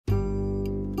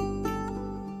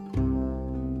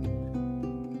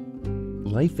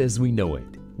Life as We Know It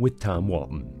with Tom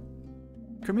Walton.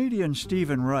 Comedian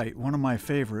Stephen Wright, one of my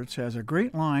favorites, has a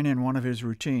great line in one of his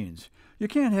routines. You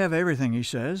can't have everything, he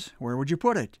says. Where would you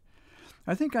put it?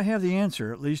 I think I have the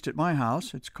answer, at least at my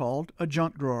house. It's called a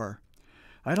junk drawer.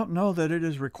 I don't know that it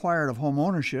is required of home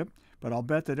ownership, but I'll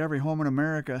bet that every home in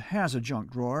America has a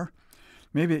junk drawer.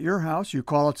 Maybe at your house you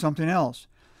call it something else,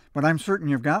 but I'm certain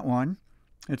you've got one.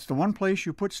 It's the one place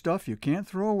you put stuff you can't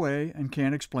throw away and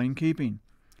can't explain keeping.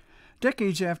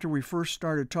 Decades after we first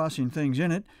started tossing things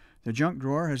in it, the junk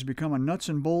drawer has become a nuts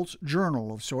and bolts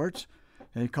journal of sorts,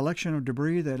 a collection of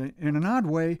debris that, in an odd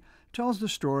way, tells the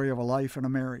story of a life and a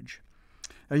marriage.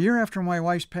 A year after my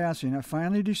wife's passing, I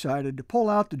finally decided to pull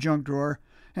out the junk drawer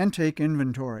and take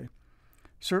inventory.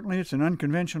 Certainly it's an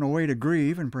unconventional way to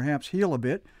grieve and perhaps heal a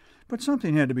bit, but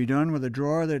something had to be done with a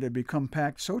drawer that had become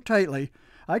packed so tightly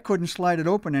I couldn't slide it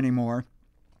open anymore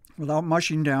without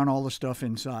mushing down all the stuff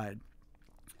inside.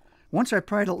 Once I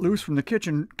pried it loose from the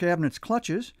kitchen cabinet's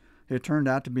clutches, it turned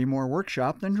out to be more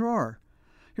workshop than drawer.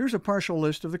 Here's a partial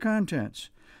list of the contents.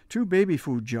 2 baby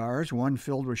food jars, one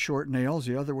filled with short nails,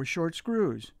 the other with short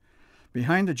screws.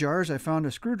 Behind the jars I found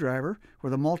a screwdriver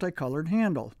with a multicolored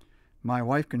handle. My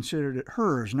wife considered it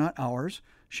hers, not ours.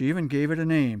 She even gave it a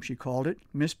name. She called it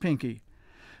Miss Pinky.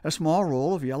 A small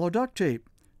roll of yellow duct tape.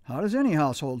 How does any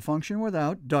household function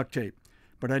without duct tape?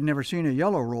 But I'd never seen a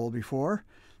yellow roll before.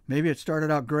 Maybe it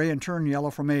started out gray and turned yellow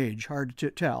from age. Hard to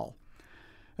tell.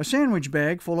 A sandwich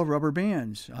bag full of rubber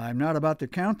bands. I'm not about to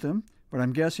count them, but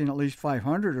I'm guessing at least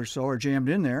 500 or so are jammed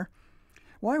in there.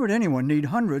 Why would anyone need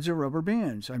hundreds of rubber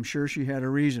bands? I'm sure she had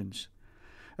her reasons.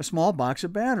 A small box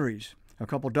of batteries. A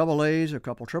couple AA's, a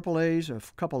couple AAA's, a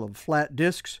couple of flat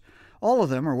discs. All of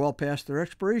them are well past their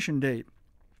expiration date.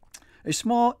 A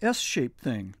small S-shaped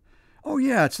thing. Oh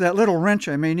yeah, it's that little wrench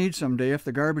I may need someday if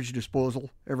the garbage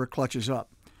disposal ever clutches up.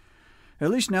 At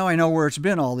least now I know where it's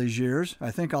been all these years. I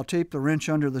think I'll tape the wrench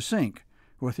under the sink,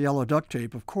 with yellow duct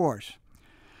tape, of course.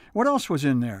 What else was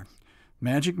in there?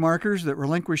 Magic markers that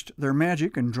relinquished their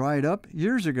magic and dried up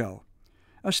years ago.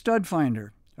 A stud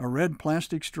finder, a red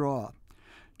plastic straw.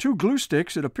 2 glue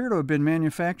sticks that appear to have been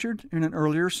manufactured in an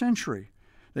earlier century.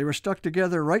 They were stuck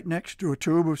together right next to a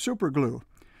tube of super glue.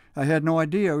 I had no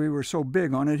idea we were so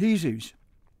big on adhesives.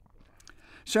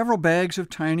 Several bags of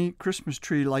tiny Christmas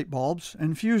tree light bulbs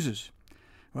and fuses.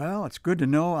 Well, it's good to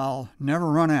know I'll never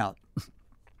run out.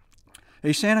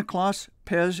 A Santa Claus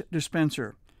Pez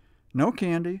dispenser. No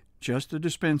candy, just the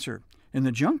dispenser. In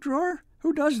the junk drawer?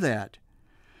 Who does that?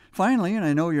 Finally, and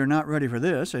I know you're not ready for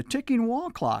this, a ticking wall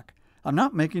clock. I'm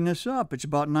not making this up. It's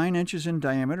about 9 inches in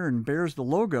diameter and bears the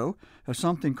logo of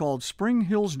something called Spring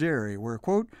Hills Dairy, where,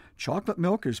 quote, chocolate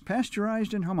milk is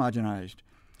pasteurized and homogenized.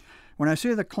 When I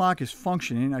say the clock is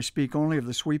functioning, I speak only of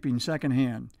the sweeping second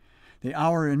hand. The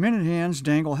hour and minute hands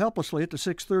dangle helplessly at the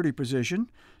 6:30 position,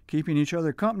 keeping each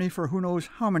other company for who knows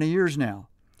how many years now.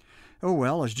 Oh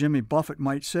well, as Jimmy Buffett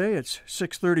might say, it's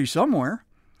 6:30 somewhere.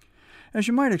 As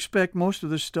you might expect, most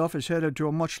of this stuff is headed to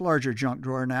a much larger junk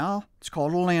drawer now. It's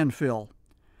called a landfill.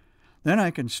 Then I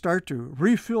can start to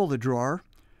refill the drawer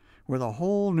with a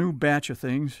whole new batch of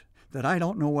things that I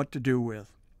don't know what to do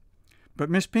with.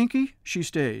 But Miss Pinky, she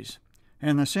stays.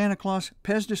 And the Santa Claus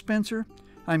Pez dispenser,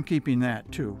 I'm keeping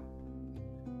that too.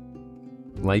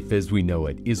 Life as We Know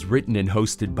It is written and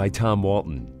hosted by Tom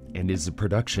Walton and is a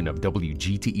production of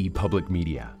WGTE Public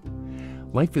Media.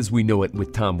 Life as We Know It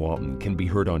with Tom Walton can be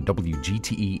heard on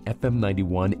WGTE FM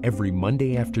 91 every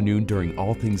Monday afternoon during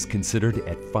All Things Considered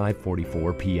at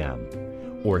 5:44 p.m.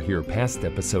 Or hear past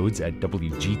episodes at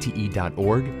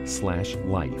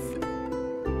wgte.org/life.